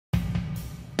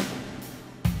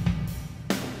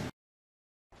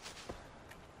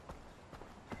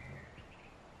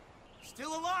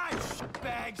Still alive,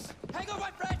 bags! Hang on, my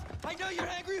friend! I know you're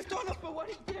angry with Donald for what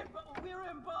he did, but we're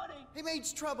in body. He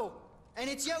means trouble. And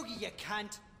it's Yogi, you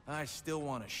cunt. I still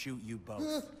want to shoot you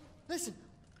both. Listen,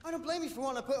 I don't blame you for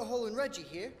wanting to put a hole in Reggie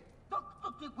here. Look,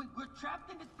 we're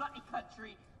trapped in this bloody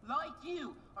country, like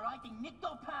you, or I think nicked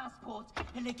our passports,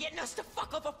 and they're getting us to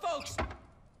fuck over folks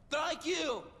like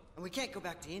you. And we can't go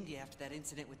back to India after that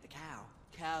incident with the cow.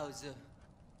 Cows,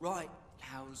 Right,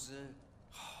 cows,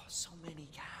 oh, so many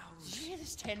cows. Did you hear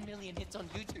there's 10 million hits on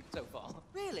YouTube so far?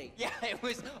 Really? Yeah, it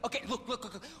was... Okay, look.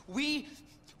 We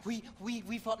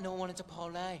thought no one wanted to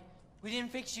parlay. We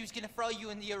didn't think she was gonna throw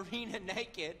you in the arena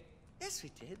naked. Yes,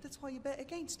 we did. That's why you bet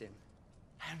against him.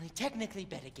 I only technically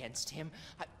bet against him.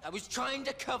 I was trying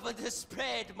to cover the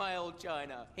spread, my old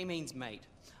China. He means mate.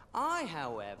 I,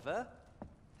 however,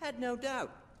 had no doubt.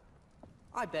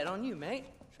 I bet on you, mate.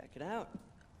 Check it out.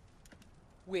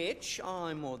 Which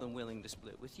I'm more than willing to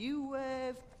split with you,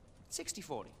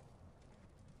 60-40.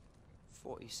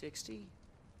 40-60.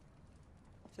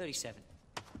 37.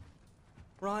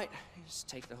 Right, just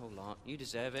take the whole lot. You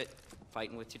deserve it.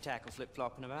 Fighting with your tackle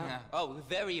flip-flopping about. Yeah. Oh, we're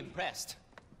very impressed.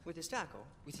 With his tackle?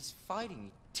 With his fighting,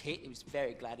 you tit. It was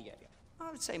very gladiator.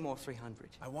 I would say more 300.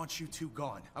 I want you two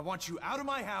gone. I want you out of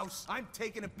my house. I'm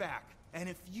taking it back. And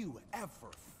if you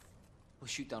ever... We'll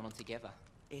shoot Donald together.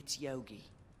 It's Yogi.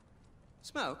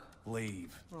 Smoke?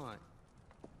 Leave. Right.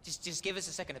 Just give us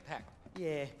a second to pack.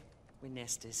 Yeah, we're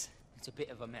nesters. It's a bit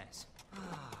of a mess.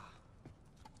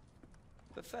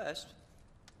 But first...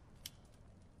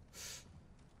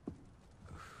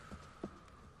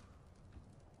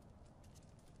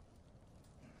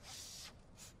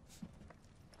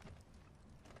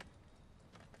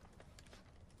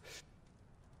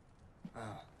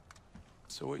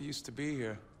 So what used to be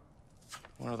here?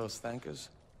 One of those thankers?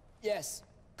 Yes,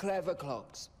 clever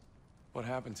clogs. What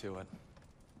happened to it?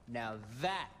 Now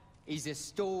that is a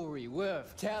story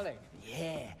worth telling.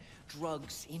 Yeah,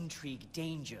 drugs, intrigue,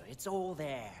 danger, it's all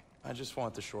there. I just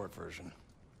want the short version.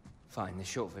 Fine, the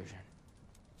short version.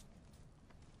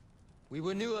 We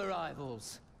were new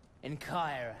arrivals in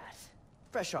Kairat.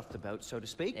 Fresh off the boat, so to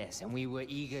speak. Yes, and we were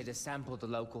eager to sample the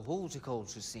local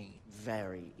horticulture scene.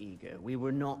 Very eager. We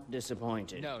were not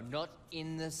disappointed. No, not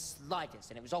in the slightest.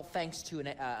 And it was all thanks to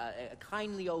a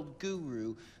kindly old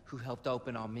guru who helped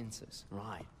open our minces.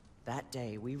 Right. That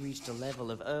day, we reached a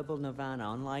level of herbal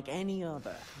nirvana unlike any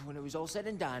other. When it was all said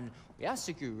and done, we asked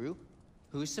the guru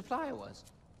who his supplier was.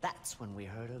 That's when we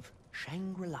heard of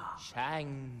Shangri-la.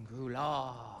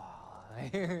 Shangri-la.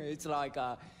 It's like,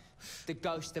 the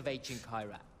ghost of ancient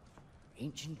Kairat.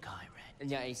 Ancient Kairat.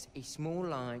 And yeah, it's more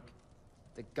like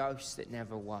the ghost that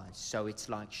never was. So it's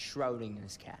like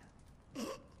Schrodinger's cat.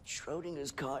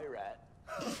 Schrodinger's Kairat.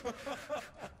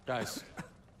 Guys,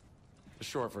 the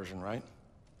short version, right?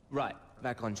 Right,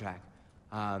 back on track.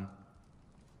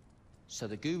 So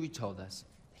the guru told us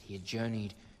that he had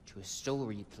journeyed to a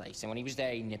story place, and when he was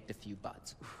there, he nipped a few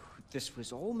buds. This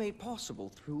was all made possible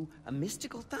through a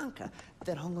mystical tanka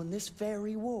that hung on this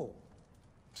very wall.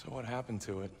 So what happened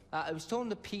to it? It was torn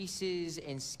to pieces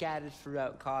and scattered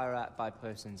throughout Kairat by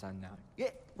persons unknown.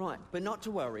 Yeah, right, but not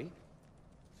to worry.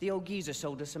 The old geezer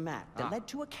sold us a map that led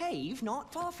to a cave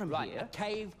not far from Right, here. a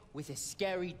cave with a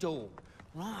scary door.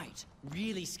 Right,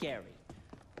 really scary.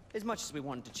 As much as we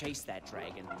wanted to chase that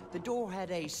dragon, the door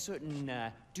had a certain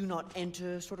do not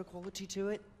enter sort of quality to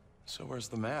it. So where's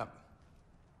the map?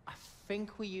 I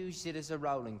think we used it as a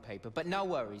rolling paper, but no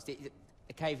worries. The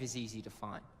cave is easy to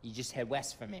find. You just head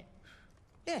west from it.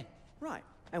 Yeah, right.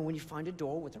 And when you find a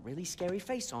door with a really scary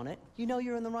face on it, you know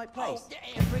you're in the right place. Oh,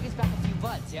 yeah, bring us back a few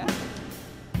buds, yeah?